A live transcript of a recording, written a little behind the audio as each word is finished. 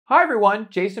Hi everyone,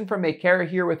 Jason from Makera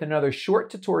here with another short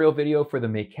tutorial video for the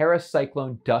Makera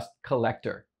Cyclone Dust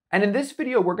Collector. And in this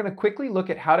video, we're going to quickly look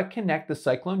at how to connect the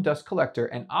Cyclone Dust Collector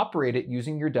and operate it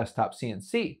using your Desktop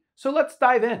CNC. So let's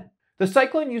dive in. The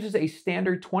Cyclone uses a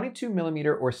standard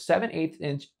 22mm or 7/8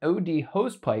 inch OD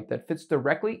hose pipe that fits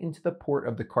directly into the port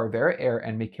of the Carvera Air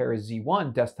and Makera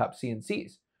Z1 Desktop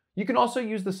CNCs. You can also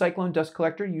use the Cyclone Dust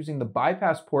Collector using the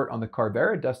bypass port on the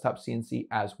Carvera Desktop CNC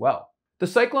as well. The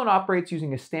Cyclone operates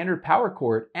using a standard power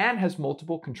cord and has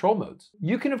multiple control modes.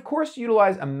 You can of course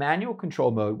utilize a manual control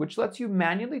mode, which lets you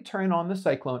manually turn on the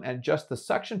Cyclone and adjust the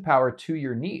suction power to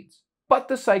your needs. But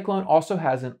the Cyclone also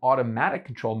has an automatic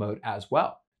control mode as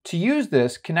well. To use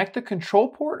this, connect the control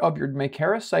port of your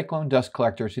Makera Cyclone Dust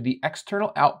Collector to the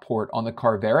external out port on the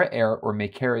Carvera Air or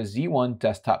Makera Z1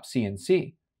 Desktop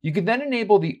CNC. You can then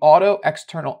enable the Auto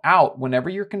External Out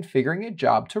whenever you're configuring a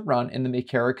job to run in the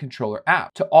Makera Controller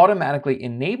app to automatically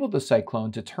enable the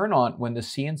Cyclone to turn on when the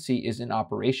CNC is in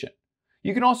operation.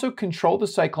 You can also control the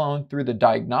Cyclone through the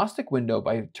diagnostic window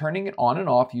by turning it on and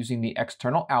off using the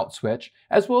External Out switch,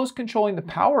 as well as controlling the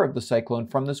power of the Cyclone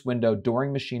from this window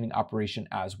during machining operation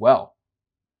as well.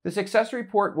 This accessory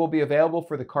port will be available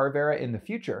for the Carvera in the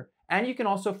future, and you can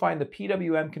also find the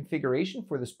PWM configuration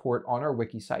for this port on our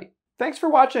wiki site. Thanks for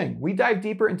watching. We dive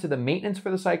deeper into the maintenance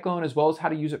for the Cyclone as well as how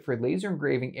to use it for laser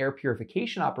engraving air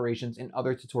purification operations in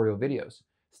other tutorial videos.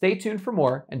 Stay tuned for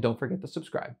more and don't forget to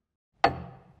subscribe.